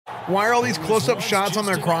Why are all these close-up shots on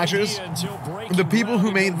their crotches? The people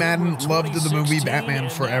who made Madden loved the movie Batman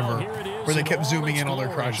Forever, where they kept zooming in all their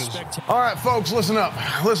crotches. All right, folks, listen up.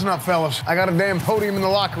 Listen up, fellas. I got a damn podium in the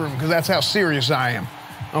locker room because that's how serious I am,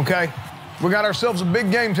 okay? We got ourselves a big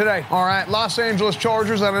game today. All right, Los Angeles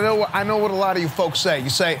Chargers, and I know what a lot of you folks say. You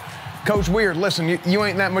say, Coach Weird, listen, you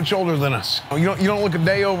ain't that much older than us. You don't look a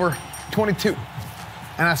day over 22.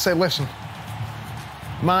 And I say, listen,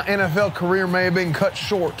 my NFL career may have been cut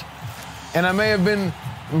short, and I may have been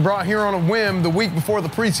brought here on a whim the week before the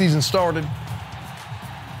preseason started.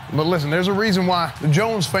 But listen, there's a reason why the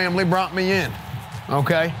Jones family brought me in,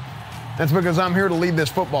 okay? That's because I'm here to lead this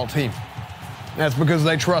football team. That's because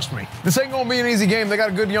they trust me. This ain't gonna be an easy game. They got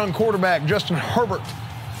a good young quarterback, Justin Herbert,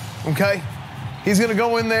 okay? He's gonna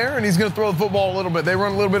go in there and he's gonna throw the football a little bit. They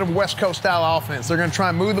run a little bit of West Coast style offense. They're gonna try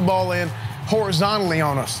and move the ball in horizontally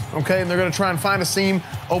on us, okay? And they're gonna try and find a seam,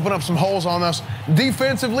 open up some holes on us.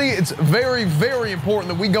 Defensively, it's very, very important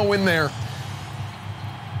that we go in there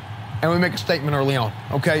and we make a statement early on,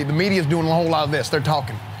 okay? The media's doing a whole lot of this. They're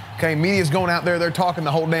talking, okay? Media's going out there, they're talking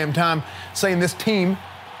the whole damn time, saying this team,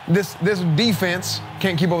 this defense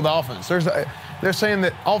can't keep up with the offense. They're saying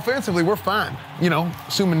that offensively we're fine, you know,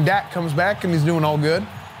 assuming Dak comes back and he's doing all good.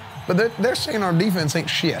 But they're saying our defense ain't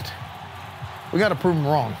shit. We got to prove them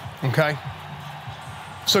wrong, okay?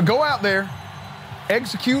 So go out there,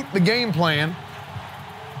 execute the game plan,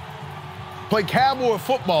 play cowboy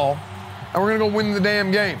football, and we're going to go win the damn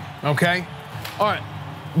game, okay? All right,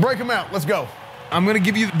 break them out. Let's go. I'm going to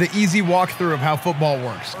give you the easy walkthrough of how football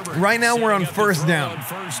works. Right now, we're on first down.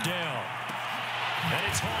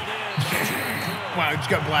 Wow, I just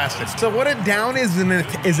got blasted. So what a down is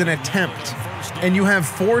an attempt. And you have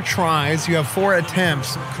 4 tries, you have 4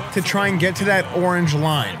 attempts to try and get to that orange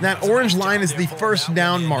line. That orange line is the first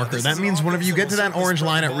down marker. That means whenever you get to that orange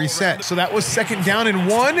line, it resets. So that was second down and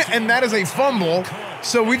 1, and that is a fumble.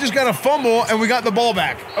 So we just got a fumble, and we got the ball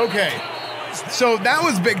back. Okay. So that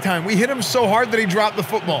was big time. We hit him so hard that he dropped the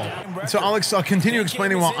football. So I'll continue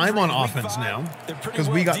explaining while I'm on offense now, because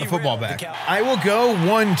we got the football back. I will go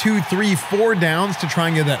 1, 2, 3, 4 downs to try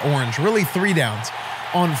and get that orange. Really 3 downs.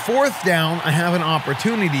 On 4th down, I have an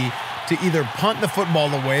opportunity to either punt the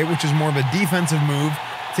football away, which is more of a defensive move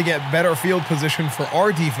to get better field position for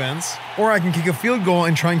our defense, or I can kick a field goal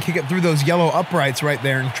and try and kick it through those yellow uprights right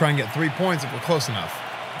there and try and get 3 points if we're close enough.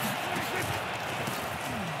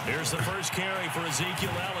 Here's the first carry for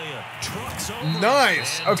Ezekiel Elliott. Trucks over.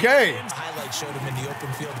 Nice. Okay. Highlight showed him in the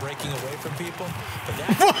open field breaking away from people.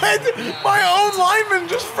 What? My own lineman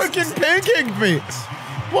just freaking pancaked me.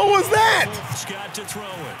 What was that? Scott to throw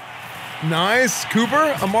it. Nice.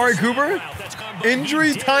 Cooper, Amari Cooper.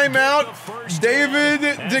 Injury timeout, David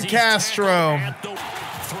DeCastro.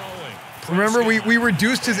 Remember, we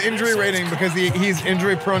reduced his injury rating because he's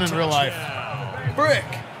injury prone in real life. Brick.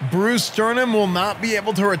 Bruce Sternum will not be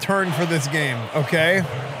able to return for this game, okay?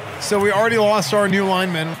 So we already lost our new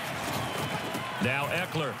lineman. Now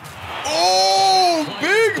Eckler. Oh,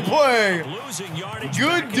 big play.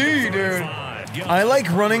 Good D, dude. I like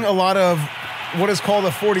running a lot of what is called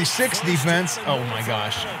a 46 defense. Oh my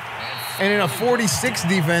gosh. And in a 46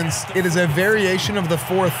 defense, it is a variation of the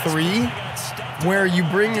 4-3 where you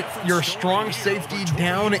bring your strong safety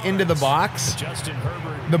down into the box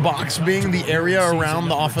being the area around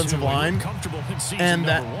the offensive line, and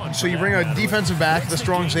that so you bring a defensive back, the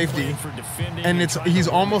strong safety, and he's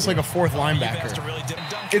almost like a 4th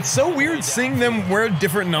linebacker. It's so weird seeing them wear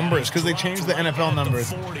different numbers because they changed the NFL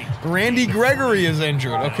numbers. Randy Gregory is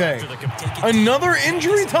injured. Okay, another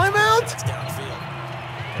injury timeout.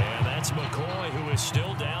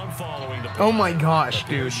 Oh my gosh,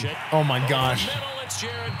 dude. Oh my gosh.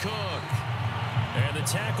 And the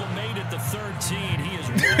tackle made at the 13.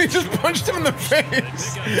 He just punched him in the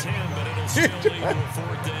face.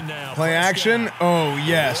 Play action. Oh,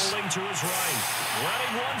 yes.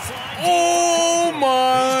 Oh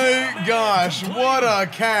my gosh. What a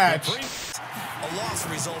catch. A loss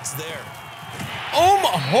results there. Oh my,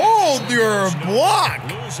 hold your block.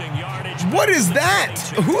 What is that?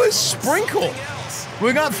 Who is Sprinkle?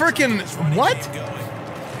 We got freaking what?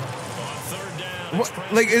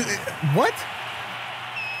 What? Like, what?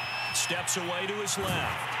 Steps away to his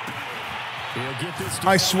left.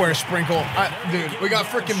 I swear, Sprinkle. Dude, we got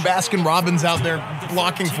freaking Baskin Robbins out there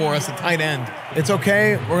blocking for us at tight end. It's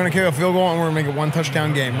okay. We're going to kick a field goal and we're going to make it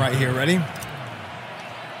 1-touchdown game right here. Ready?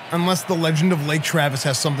 Unless the legend of Lake Travis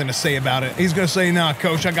has something to say about it. He's going to say, nah,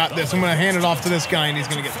 coach, I got this. I'm going to hand it off to this guy and he's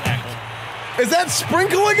going to get tackled. Is that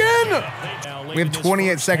Sprinkle again? We have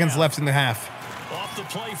 28 seconds left in the half. Off the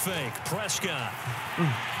play fake, Prescott.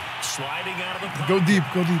 Sliding out of the pocket. Go deep,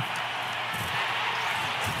 go deep.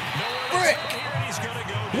 No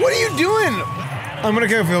frick? What are you doing? I'm gonna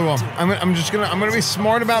kick a field goal. I'm gonna be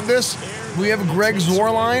smart about this. We have Greg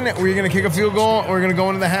Zorline. We're gonna kick a field goal. We're gonna go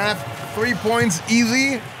into the half. 3 points,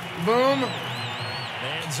 easy. Boom.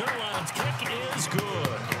 And Zorline's kick is good.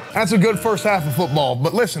 That's a good first half of football.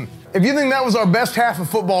 But listen, if you think that was our best half of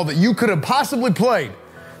football that you could have possibly played,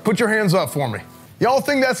 put your hands up for me. Y'all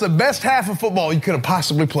think that's the best half of football you could have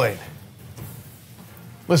possibly played?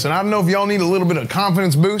 Listen, I don't know if y'all need a little bit of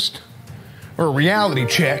confidence boost or a reality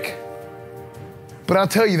check, but I'll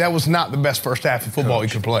tell you that was not the best first half of football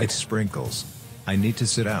Coach, you could play. It's Sprinkles. I need to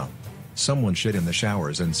sit out. Someone shit in the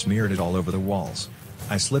showers and smeared it all over the walls.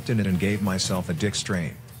 I slipped in it and gave myself a dick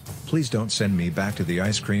strain. Please don't send me back to the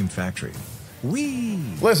ice cream factory. Whee!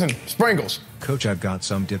 Listen, Sprinkles. Coach, I've got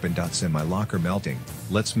some Dippin' Dots in my locker melting.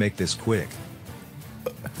 Let's make this quick.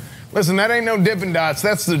 Listen, that ain't no Dippin' Dots.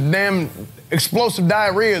 That's the damn explosive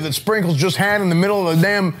diarrhea that Sprinkles just had in the middle of the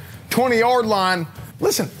damn 20-yard line.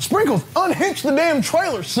 Listen, Sprinkles, unhitch the damn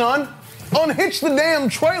trailer, son. Unhitch the damn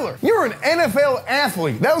trailer. You're an NFL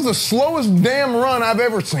athlete. That was the slowest damn run I've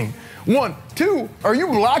ever seen. 1, 2, are you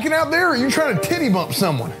blocking out there or are you trying to titty bump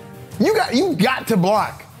someone? You got to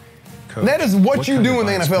block. Coach, that is what you do in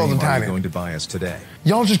the NFL as a tight end. Going to buy us today?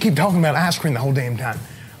 Y'all just keep talking about ice cream the whole damn time.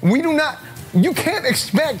 We do not. You can't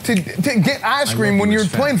expect to get ice cream when you're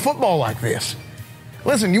playing football like this.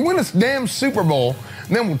 Listen, you win this damn Super Bowl,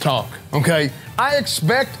 then we'll talk, okay? I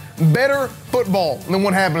expect better football than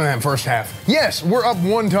what happened in that first half. Yes, we're up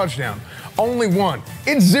 1 touchdown. Only 1.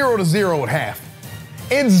 It's 0-0 at half.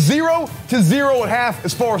 It's 0-0 at half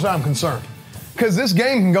as far as I'm concerned. Because this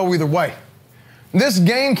game can go either way. This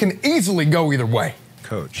game can easily go either way.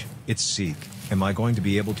 Coach, it's Zeke. Am I going to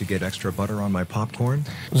be able to get extra butter on my popcorn?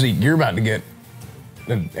 Zeke, you're about to get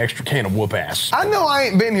an extra can of whoop ass. I know I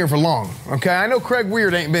ain't been here for long, okay? I know Craig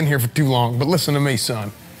Weird ain't been here for too long, but listen to me,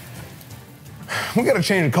 son. We got to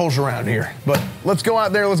change the culture around here, but let's go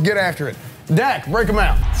out there, let's get after it. Dak, break them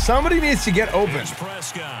out. Somebody needs to get open.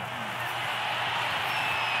 Prescott.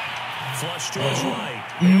 Flush to his right.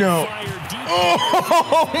 No.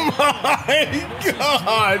 Oh my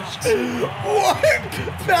gosh. What?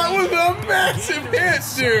 That was a massive hit,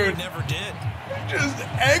 dude. Never did. Just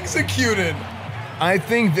executed. I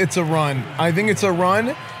think it's a run. I think it's a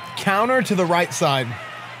run. Counter to the right side.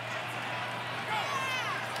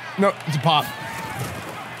 No, it's a pop.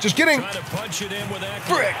 Just kidding. Try to punch it in with that.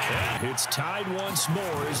 Frick. It's tied once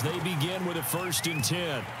more as they begin with a 1st and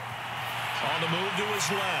 10. On the move to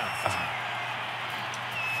his left.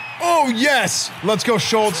 Oh, yes. Let's go,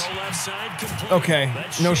 Schultz. Okay,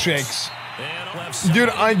 no shakes. Dude,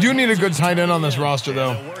 I do need a good tight end on this roster,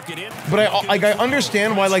 though. But I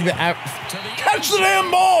understand why, like, catch the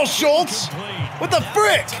damn ball, Schultz! What the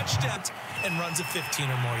frick? And runs at 15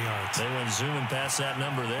 or more yards. They went zooming past that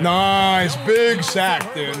number there. Nice, big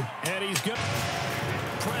sack, dude. And he's got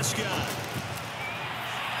Prescott.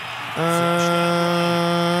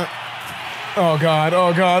 Oh, God,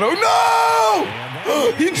 oh, God, oh, no!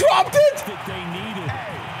 He dropped it!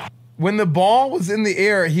 When the ball was in the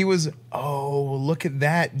air, he was, oh, look at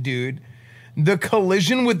that, dude. The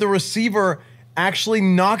collision with the receiver actually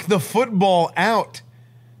knocked the football out.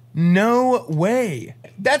 No way.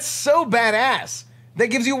 That's so badass. That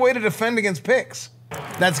gives you a way to defend against picks.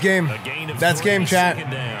 That's game. That's game, chat.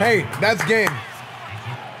 Hey, that's game.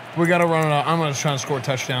 We got to run it out. I'm going to try and score a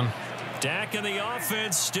touchdown. Dak and the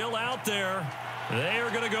offense still out there. They are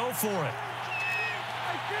going to go for it.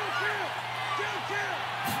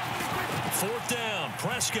 4th down,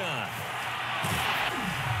 Prescott.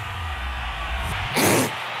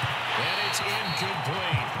 And it's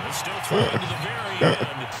incomplete. It's still thrown to the very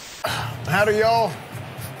end. Howdy, y'all.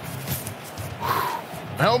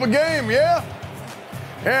 Hell of a game, yeah?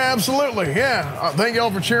 Yeah, absolutely, yeah. Thank y'all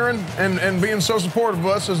for cheering and being so supportive of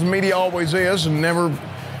us, as the media always is, and never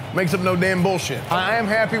makes up no damn bullshit. I am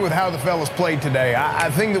happy with how the fellas played today. I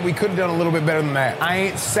think that we could have done a little bit better than that. I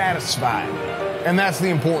ain't satisfied. And that's the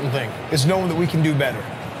important thing, is knowing that we can do better.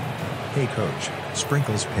 Hey, Coach,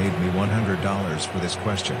 Sprinkles paid me $100 for this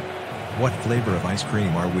question. What flavor of ice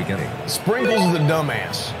cream are we getting? Sprinkles is a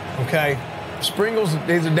dumbass, okay? Sprinkles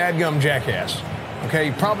is a dadgum jackass, okay?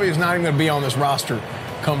 He probably is not even going to be on this roster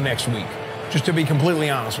come next week, just to be completely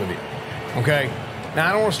honest with you, okay? Now,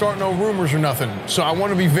 I don't want to start no rumors or nothing, so I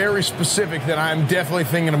want to be very specific that I'm definitely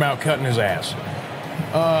thinking about cutting his ass.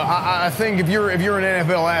 I think if you're an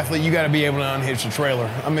NFL athlete, you got to be able to unhitch the trailer.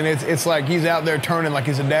 I mean, it's like he's out there turning like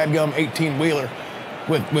he's a dadgum 18-wheeler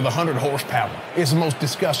with 100 horsepower. It's the most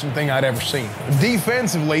disgusting thing I'd ever seen.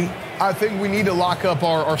 Defensively, I think we need to lock up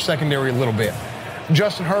our secondary a little bit.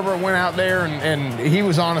 Justin Herbert went out there, and he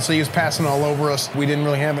was passing all over us. We didn't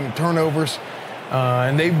really have any turnovers,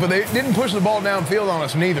 but they didn't push the ball downfield on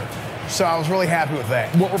us neither. So I was really happy with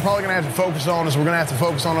that. What we're probably going to have to focus on is we're going to have to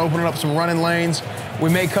focus on opening up some running lanes. We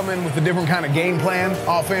may come in with a different kind of game plan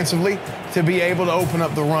offensively to be able to open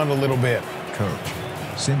up the run a little bit. Coach,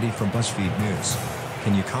 Cindy from BuzzFeed News.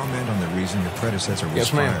 Can you comment on the reason your predecessor was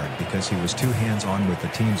fired because he was too hands-on with the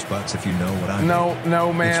team's butts, if you know what I mean?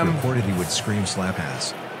 No, ma'am. It's reported he would scream slap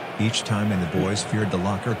ass each time, and the boys feared the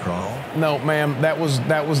locker crawl. No, ma'am.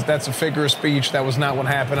 That's a figure of speech. That was not what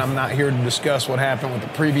happened. I'm not here to discuss what happened with the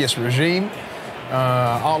previous regime.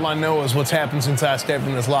 All I know is what's happened since I stepped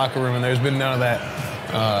in this locker room, and there's been none of that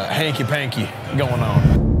hanky-panky going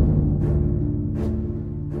on.